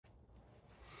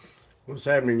What's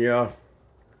happening, y'all?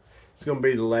 It's going to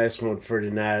be the last one for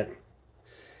tonight.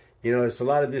 You know, it's a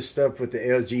lot of this stuff with the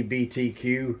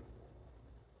LGBTQ,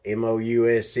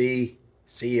 MOUSE,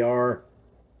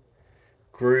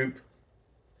 group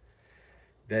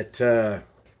that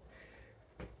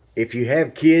if you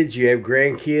have kids, you have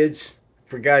grandkids,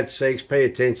 for God's sakes, pay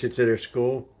attention to their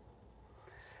school.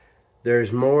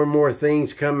 There's more and more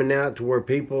things coming out to where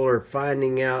people are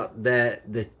finding out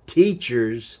that the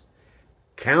teachers,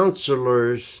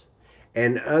 counselors,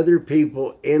 and other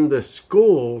people in the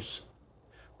schools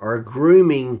are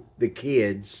grooming the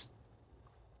kids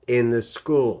in the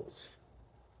schools.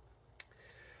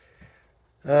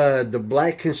 The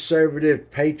black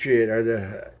conservative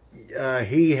patriot,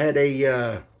 he had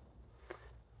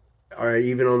or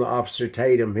even on the Officer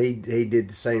Tatum, he did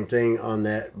the same thing on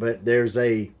that. But there's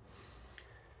a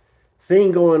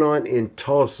thing going on in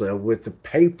Tulsa with the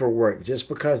paperwork. Just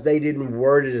because they didn't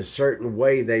word it a certain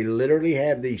way, they literally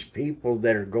have these people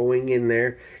that are going in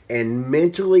there and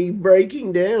mentally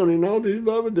breaking down and all this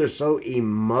blah, blah. They're so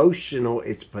emotional,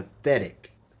 it's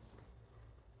pathetic.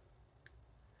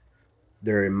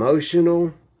 They're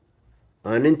emotional,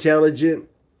 unintelligent,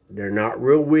 they're not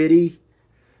real witty,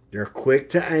 they're quick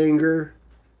to anger.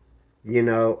 You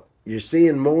know, you're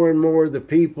seeing more and more of the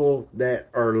people that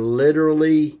are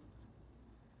literally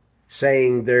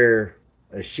saying they're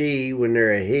a she when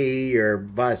they're a he, or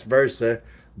vice versa.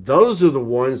 Those are the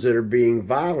ones that are being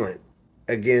violent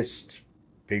against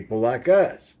people like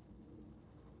us.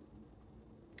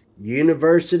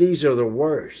 Universities are the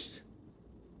worst.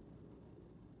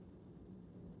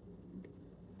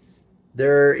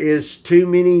 There is too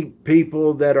many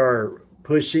people that are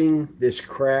pushing this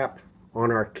crap on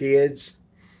our kids.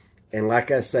 And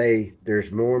like I say,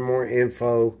 there's more and more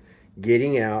info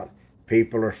getting out.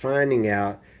 People are finding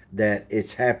out that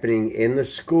it's happening in the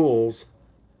schools,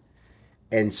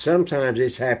 and sometimes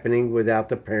it's happening without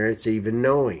the parents even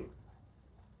knowing.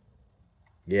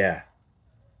 Yeah.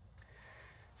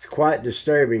 It's quite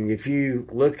disturbing. If you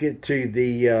look into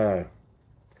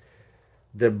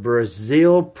the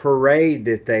Brazil parade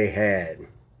that they had,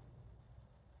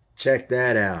 check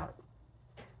that out.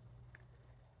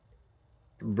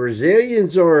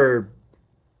 Brazilians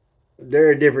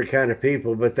they're a different kind of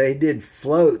people, but they did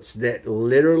floats that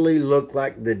literally looked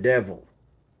like the devil.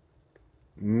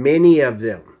 Many of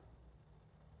them.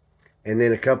 And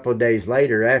then a couple of days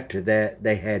later after that,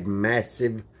 they had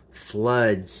massive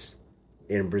floods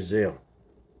in Brazil.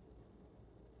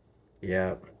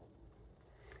 Yeah.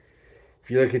 If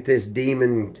you look at this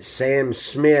demon, Sam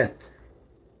Smith,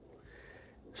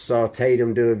 saw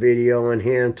Tatum do a video on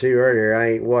him too earlier.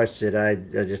 I ain't watched it. I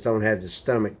just don't have the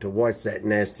stomach to watch that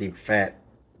nasty fat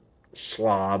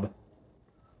slob.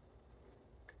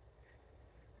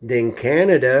 Then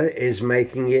Canada is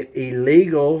making it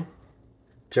illegal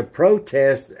to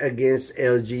protest against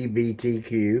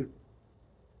LGBTQ,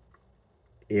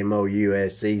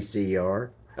 MOUSECR.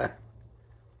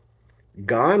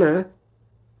 Ghana,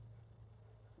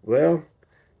 well,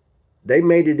 they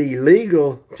made it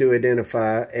illegal to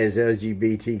identify as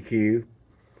LGBTQ,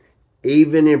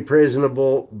 even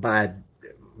imprisonable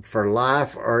for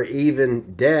life or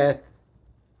even death.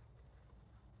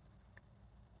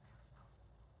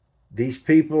 These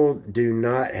people do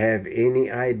not have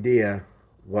any idea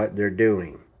what they're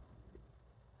doing.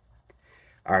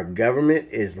 Our government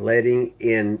is letting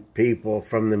in people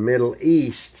from the Middle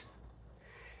East.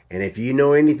 And if you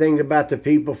know anything about the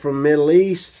people from the Middle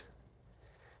East,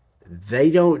 they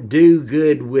don't do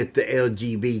good with the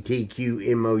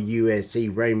LGBTQ MOUSE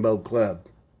Rainbow Club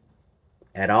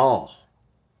at all.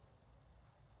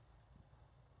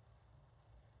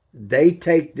 They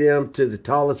take them to the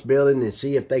tallest building and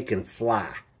see if they can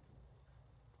fly.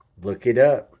 Look it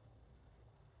up.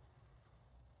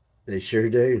 They sure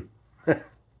do.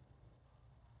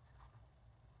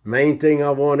 Main thing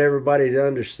I want everybody to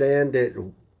understand,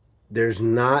 that there's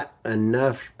not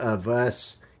enough of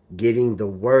us getting the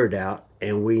word out,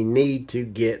 and we need to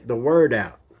get the word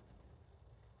out.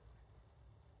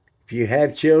 If you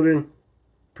have children,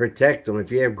 protect them. If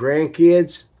you have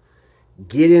grandkids,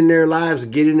 get in their lives,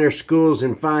 get in their schools,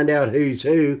 and find out who's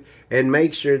who, and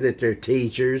make sure that their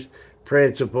teachers,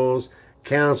 principals,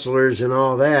 counselors, and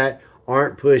all that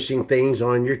aren't pushing things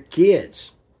on your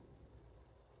kids.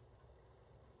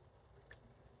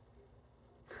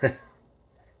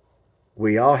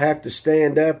 We all have to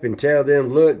stand up and tell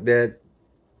them, look, that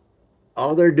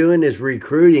all they're doing is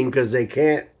recruiting because they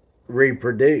can't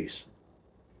reproduce.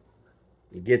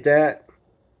 You get that?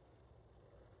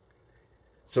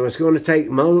 So it's going to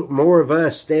take more of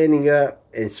us standing up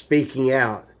and speaking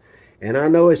out. And I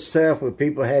know it's tough when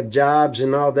people have jobs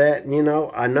and all that. And,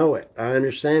 I know it. I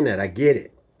understand that. I get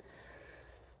it.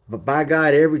 But by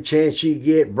God, every chance you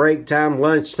get, break time,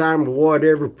 lunchtime,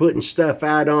 whatever, putting stuff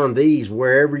out on these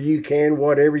wherever you can,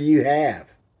 whatever you have.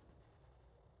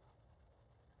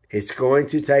 It's going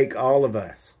to take all of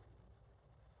us.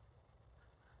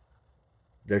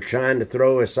 They're trying to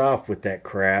throw us off with that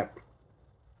crap.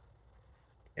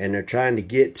 And they're trying to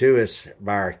get to us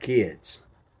by our kids.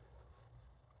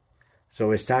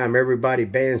 So it's time everybody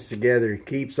bands together and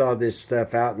keeps all this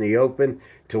stuff out in the open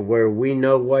to where we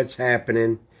know what's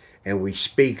happening and we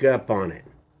speak up on it.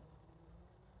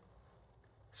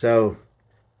 So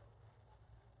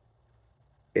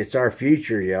it's our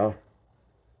future, y'all.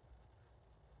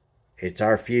 It's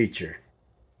our future.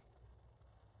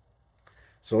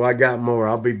 So I got more.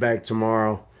 I'll be back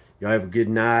tomorrow. Y'all have a good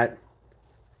night.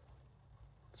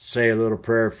 Say a little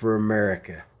prayer for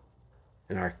America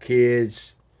and our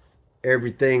kids,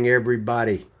 everything,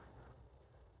 everybody.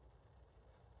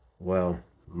 Well,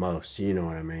 most, you know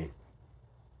what I mean.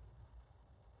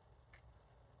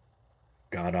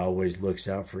 God always looks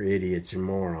out for idiots and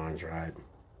morons, right?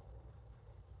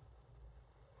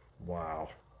 Wow.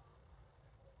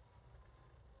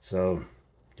 So,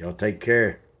 y'all take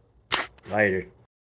care. Later.